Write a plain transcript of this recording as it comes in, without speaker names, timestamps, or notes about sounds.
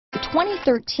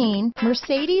2013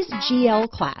 Mercedes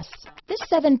GL-Class. This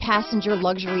 7-passenger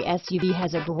luxury SUV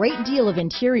has a great deal of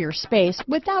interior space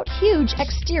without huge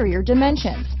exterior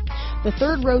dimensions. The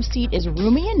third row seat is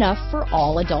roomy enough for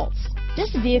all adults.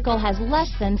 This vehicle has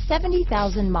less than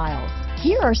 70,000 miles.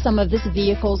 Here are some of this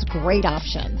vehicle's great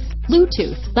options: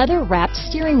 Bluetooth, leather-wrapped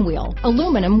steering wheel,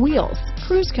 aluminum wheels,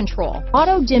 cruise control,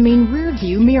 auto-dimming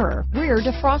rear-view mirror, rear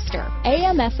defroster,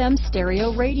 AM/FM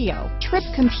stereo radio, trip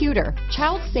computer,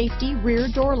 child safety rear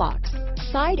door locks,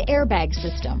 side airbag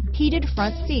system, heated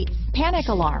front seats, panic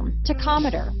alarm,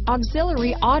 tachometer,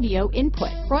 auxiliary audio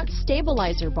input, front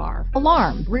stabilizer bar,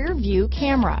 alarm, rear view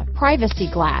camera, privacy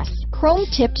glass, chrome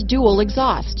tipped dual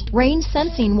exhaust, rain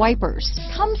sensing wipers.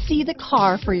 Come see the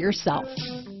car for yourself.